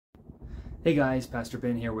Hey guys, Pastor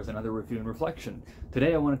Ben here with another review and reflection.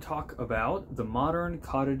 Today I want to talk about The Modern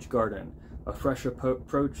Cottage Garden, a fresh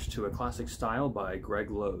approach to a classic style by Greg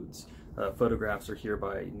Lodes. Photographs are here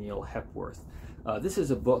by Neil Hepworth. This is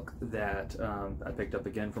a book that I picked up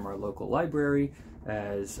again from our local library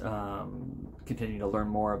as continuing to learn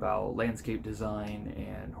more about landscape design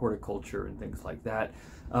and horticulture and things like that.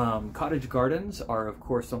 Cottage gardens are of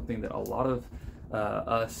course something that a lot of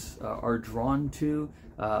us are drawn to,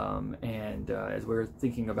 as we're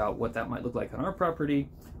thinking about what that might look like on our property,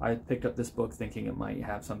 I picked up this book thinking it might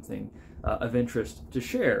have something of interest to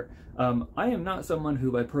share. I am not someone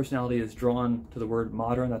who by personality is drawn to the word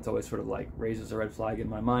modern. That's always sort of like raises a red flag in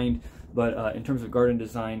my mind, but in terms of garden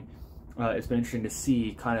design, it's been interesting to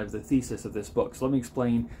see kind of the thesis of this book. So let me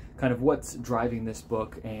explain kind of what's driving this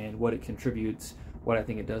book and what it contributes, what I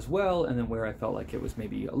think it does well, and then where I felt like it was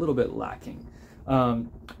maybe a little bit lacking.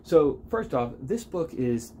 So first off, this book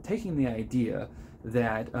is taking the idea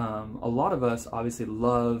that a lot of us obviously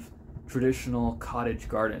love traditional cottage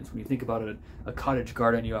gardens. When you think about a cottage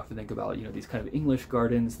garden, you often think about, these kind of English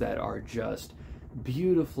gardens that are just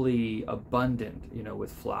beautifully abundant,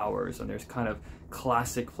 with flowers, and there's kind of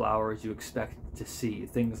classic flowers you expect to see,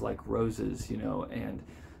 things like roses, and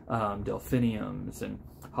delphiniums and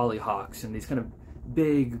hollyhocks, and these kind of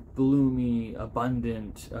big, bloomy,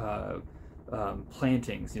 abundant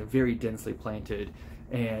plantings, very densely planted,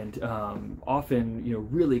 and often,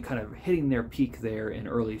 really kind of hitting their peak there in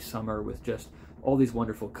early summer with just all these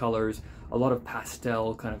wonderful colors, a lot of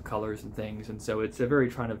pastel kind of colors and things, and so it's a very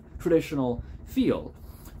kind of traditional feel.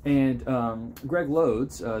 And Greg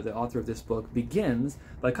Lodes, the author of this book, begins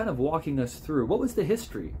by kind of walking us through what was the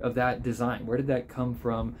history of that design, where did that come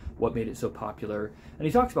from, what made it so popular, and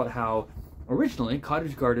he talks about how originally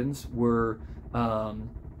cottage gardens were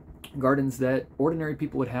gardens that ordinary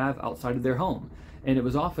people would have outside of their home. And it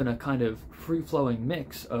was often a kind of free-flowing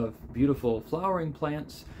mix of beautiful flowering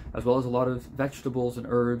plants, as well as a lot of vegetables and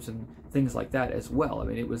herbs and things like that as well. I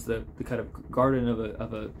mean, it was the kind of garden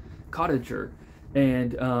of a cottager.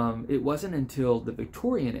 And it wasn't until the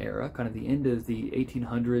Victorian era, kind of the end of the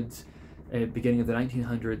 1800s, beginning of the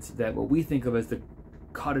 1900s, that what we think of as the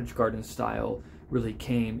cottage garden style really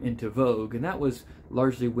came into vogue. And that was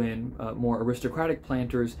largely when more aristocratic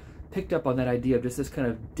planters picked up on that idea of just this kind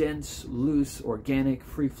of dense, loose, organic,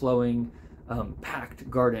 free-flowing, packed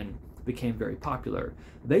garden became very popular.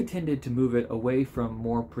 They tended to move it away from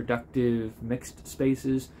more productive mixed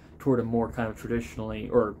spaces toward a more kind of traditionally,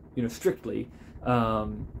 or strictly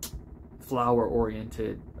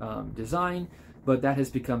flower-oriented design, but that has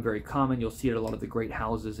become very common. You'll see it at a lot of the great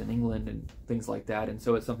houses in England and things like that, and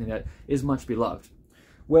so it's something that is much beloved.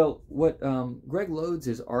 Well, what Greg Lodes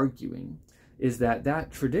is arguing is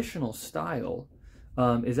that traditional style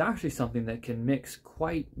is actually something that can mix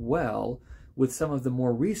quite well with some of the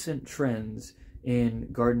more recent trends in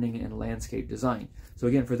gardening and landscape design. So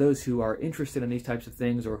again, for those who are interested in these types of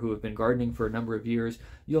things or who have been gardening for a number of years,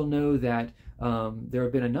 you'll know that there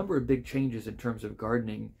have been a number of big changes in terms of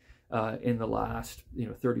gardening in the last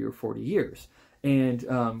 30 or 40 years. And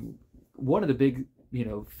one of the big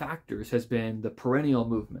factors has been the perennial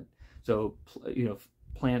movement. So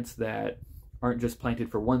plants that aren't just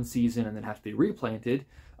planted for one season and then have to be replanted,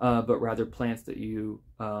 but rather plants that you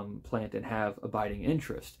plant and have abiding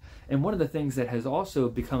interest. And one of the things that has also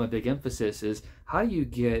become a big emphasis is how do you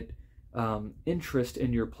get interest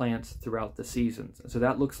in your plants throughout the seasons. So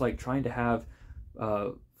that looks like trying to have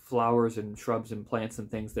flowers and shrubs and plants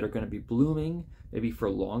and things that are going to be blooming maybe for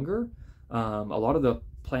longer. A lot of the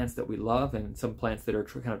plants that we love and some plants that are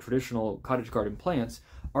kind of traditional cottage garden plants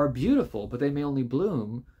are beautiful, but they may only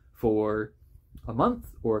bloom for a month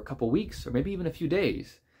or a couple weeks or maybe even a few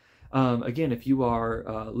days. Again, if you are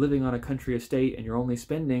living on a country estate and you're only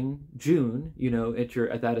spending June,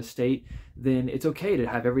 at that estate, then it's okay to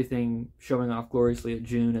have everything showing off gloriously at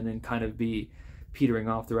June and then kind of be petering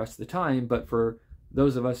off the rest of the time. But for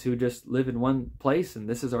those of us who just live in one place and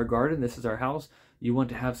this is our garden, this is our house, you want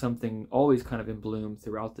to have something always kind of in bloom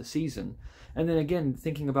throughout the season. And then again,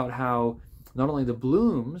 thinking about how not only the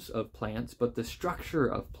blooms of plants, but the structure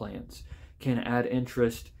of plants can add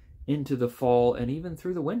interest into the fall and even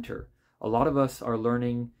through the winter. A lot of us are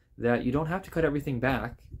learning that you don't have to cut everything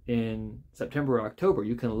back in September or October.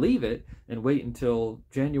 You can leave it and wait until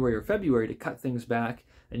January or February to cut things back,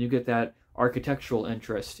 and you get that architectural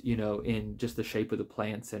interest, in just the shape of the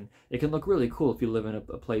plants. And it can look really cool if you live in a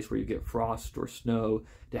place where you get frost or snow,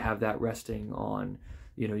 to have that resting on,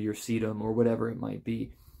 your sedum or whatever it might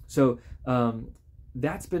be. So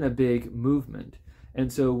that's been a big movement.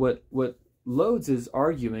 And so what Lodes is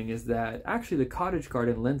arguing is that actually the cottage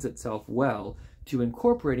garden lends itself well to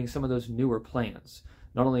incorporating some of those newer plants.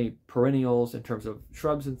 Not only perennials in terms of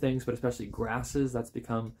shrubs and things, but especially grasses.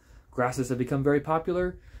 Grasses have become very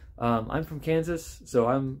popular. I'm from Kansas, so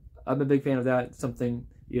I'm a big fan of that. Something,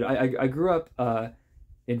 you know, I grew up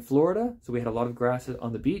in Florida, so we had a lot of grasses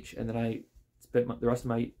on the beach, and then I spent the rest of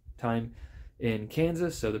my time in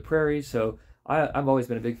Kansas, so the prairies. So I've always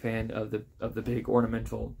been a big fan of the big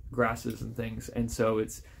ornamental grasses and things, and so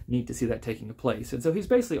it's neat to see that taking place. And so he's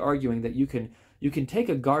basically arguing that you can take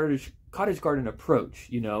a cottage garden approach,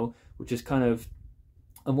 you know, which is kind of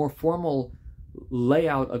a more formal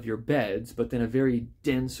layout of your beds, but then a very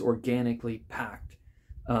dense, organically packed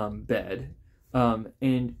bed,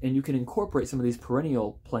 and you can incorporate some of these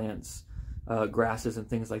perennial plants, grasses and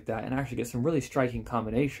things like that, and actually get some really striking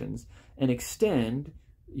combinations and extend,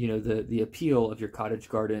 you know, the appeal of your cottage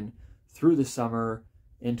garden through the summer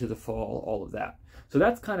into the fall, all of that. So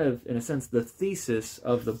that's kind of, in a sense, the thesis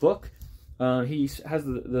of the book. He has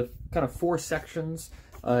the kind of 4 sections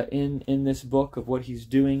in this book of what he's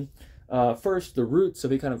doing. First, the roots. So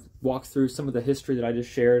he kind of walks through some of the history that I just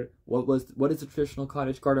shared. What is a traditional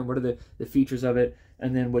cottage garden? What are the features of it?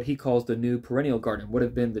 And then what he calls the new perennial garden. What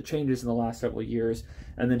have been the changes in the last several years?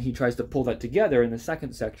 And then he tries to pull that together in the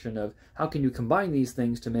second section of how can you combine these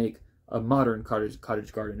things to make a modern cottage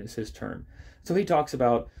garden, is his term. So he talks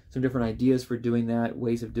about some different ideas for doing that,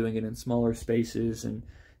 ways of doing it in smaller spaces, and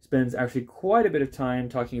spends actually quite a bit of time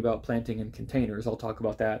talking about planting in containers. I'll talk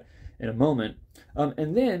about that in a moment.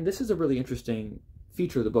 And then this is a really interesting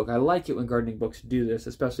feature of the book. I like it when gardening books do this,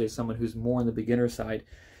 especially as someone who's more on the beginner side.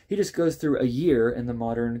 He just goes through a year in the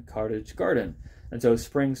modern cottage garden. And so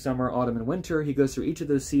spring, summer, autumn, and winter, he goes through each of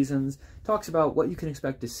those seasons, talks about what you can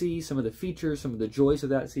expect to see, some of the features, some of the joys of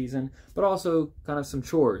that season, but also kind of some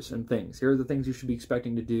chores and things. Here are the things you should be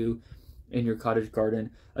expecting to do in your cottage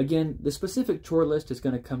garden. Again, the specific chore list is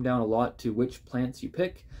going to come down a lot to which plants you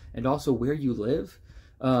pick and also where you live.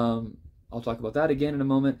 I'll talk about that again in a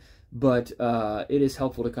moment, but it is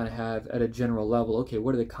helpful to kind of have at a general level, okay,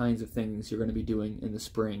 what are the kinds of things you're going to be doing in the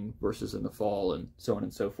spring versus in the fall, and so on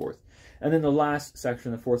and so forth. And then the last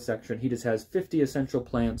section, the 4th section, he just has 50 essential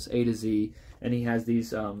plants, A to Z, and he has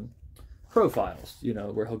these profiles, you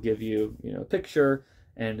know, where he'll give you, you know, a picture,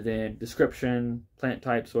 and then description, plant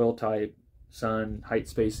type, soil type, sun, height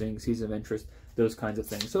spacing, season of interest, those kinds of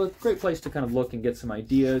things. So it's a great place to kind of look and get some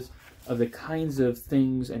ideas of the kinds of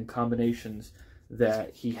things and combinations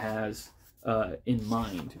that he has in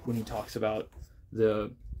mind when he talks about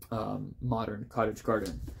the modern cottage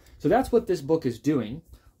garden. So that's what this book is doing.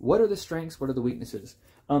 What are the strengths? What are the weaknesses?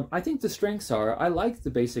 I think the strengths are, I like the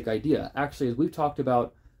basic idea. Actually, as we've talked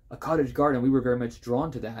about a cottage garden, we were very much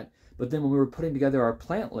drawn to that. But then when we were putting together our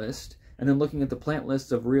plant list, and then looking at the plant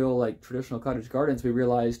lists of real, like, traditional cottage gardens, we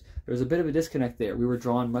realized there was a bit of a disconnect there. We were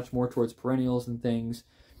drawn much more towards perennials and things.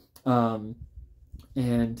 So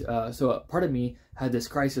a part of me had this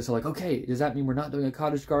crisis of like, okay, does that mean we're not doing a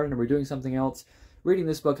cottage garden or we're doing something else? Reading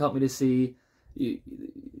this book helped me to see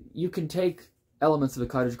you can take elements of a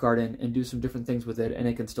cottage garden and do some different things with it, and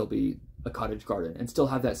it can still be a cottage garden and still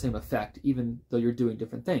have that same effect, even though you're doing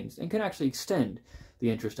different things, and can actually extend the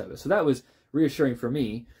interest of it. So that was reassuring for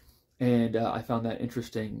me, and I found that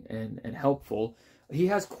interesting and helpful. He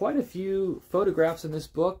has quite a few photographs in this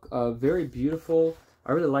book, very beautiful.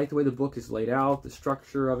 I really like the way the book is laid out, the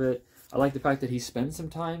structure of it. I like the fact that he spends some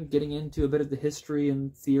time getting into a bit of the history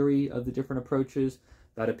and theory of the different approaches.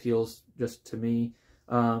 That appeals just to me.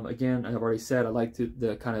 Again, I've already said I like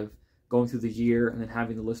the kind of going through the year and then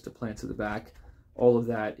having the list of plants at the back. All of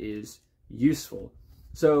that is useful.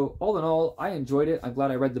 So all in all, I enjoyed it. I'm glad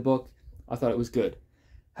I read the book. I thought it was good.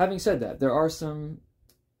 Having said that, there are some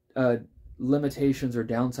limitations or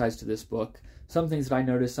downsides to this book. Some things that I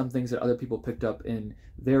noticed, some things that other people picked up in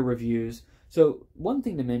their reviews. So one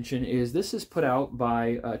thing to mention is this is put out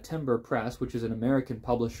by Timber Press, which is an American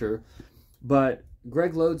publisher, but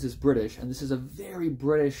Greg Lodes is British, and this is a very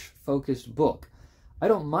British-focused book. I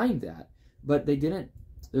don't mind that, but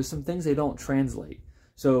there's some things they don't translate.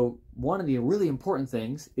 So one of the really important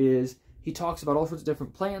things is he talks about all sorts of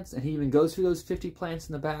different plants, and he even goes through those 50 plants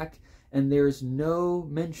in the back, and there's no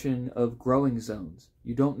mention of growing zones.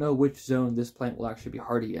 You don't know which zone this plant will actually be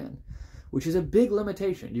hardy in, which is a big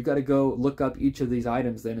limitation. You've got to go look up each of these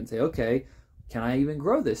items then and say, okay, can I even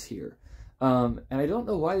grow this here? And I don't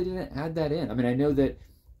know why they didn't add that in. I mean, I know that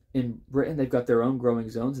in Britain they've got their own growing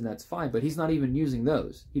zones, and that's fine, but he's not even using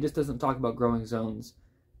those. He just doesn't talk about growing zones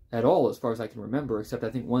at all, as far as I can remember, except I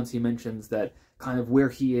think once he mentions that kind of where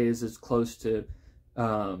he is close to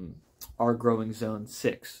our growing zone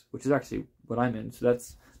 6, which is actually what I'm in, so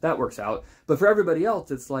that works out. But for everybody else,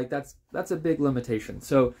 it's like that's a big limitation.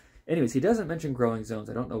 So Anyways, he doesn't mention growing zones.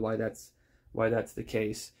 I don't know why that's the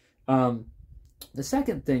case. The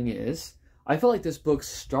second thing is, I feel like this book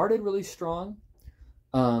started really strong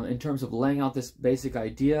in terms of laying out this basic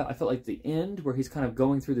idea. I felt like the end, where he's kind of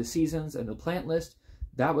going through the seasons and the plant list,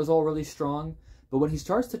 that was all really strong. But when he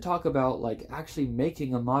starts to talk about like actually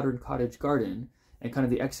making a modern cottage garden and kind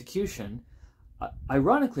of the execution,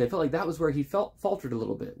 ironically, I felt like that was where he faltered a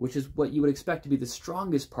little bit, which is what you would expect to be the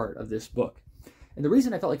strongest part of this book. And the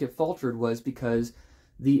reason I felt like it faltered was because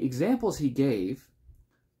the examples he gave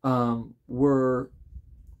were,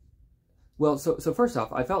 well, so first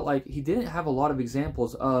off, I felt like he didn't have a lot of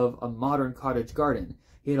examples of a modern cottage garden.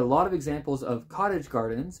 He had a lot of examples of cottage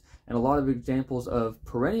gardens and a lot of examples of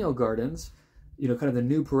perennial gardens, you know, kind of the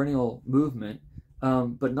new perennial movement,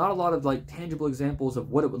 but not a lot of like tangible examples of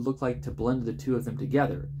what it would look like to blend the two of them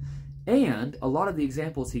together. And a lot of the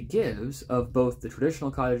examples he gives of both the traditional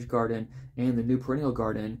cottage garden and the new perennial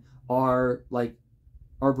garden are like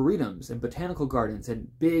arboretums and botanical gardens and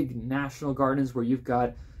big national gardens where you've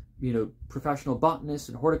got, you know, professional botanists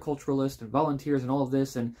and horticulturalists and volunteers and all of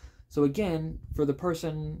this. And so again, for the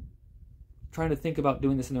person trying to think about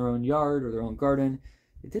doing this in their own yard or their own garden,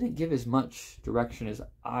 it didn't give as much direction as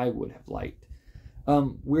I would have liked.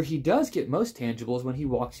 Where he does get most tangible is when he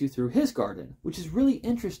walks you through his garden, which is really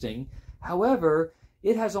interesting. However,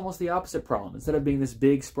 it has almost the opposite problem. Instead of being this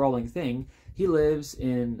big sprawling thing, he lives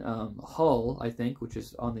in Hull, I think, which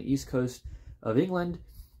is on the east coast of England,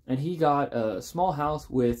 and he got a small house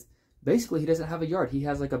with, basically he doesn't have a yard. He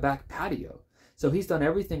has like a back patio. So he's done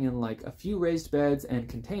everything in like a few raised beds and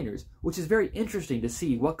containers, which is very interesting to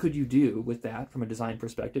see what could you do with that from a design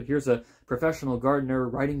perspective. Here's a professional gardener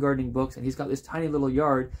writing gardening books, and he's got this tiny little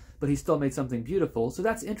yard, but he still made something beautiful. So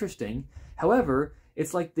that's interesting. However,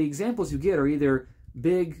 it's like the examples you get are either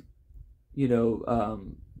big, you know,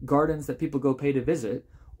 gardens that people go pay to visit,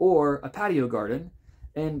 or a patio garden.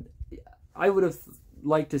 And I would have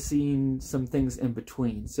liked to seen some things in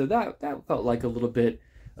between. So that felt like a little bit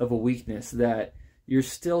of a weakness, that you're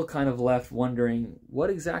still kind of left wondering, what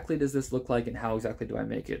exactly does this look like and how exactly do I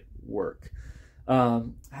make it work?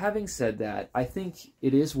 Having said that, I think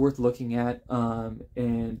it is worth looking at,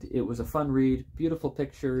 and it was a fun read, beautiful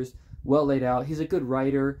pictures, well laid out. He's a good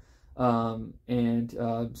writer, so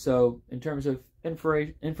in terms of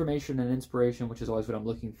information and inspiration, which is always what I'm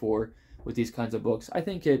looking for with these kinds of books, I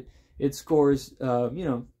think it scores, you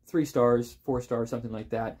know, 3 stars, 4 stars, something like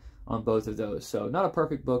that on both of those. So not a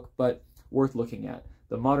perfect book, but worth looking at.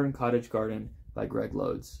 The Modern Cottage Garden by Greg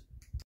Loades.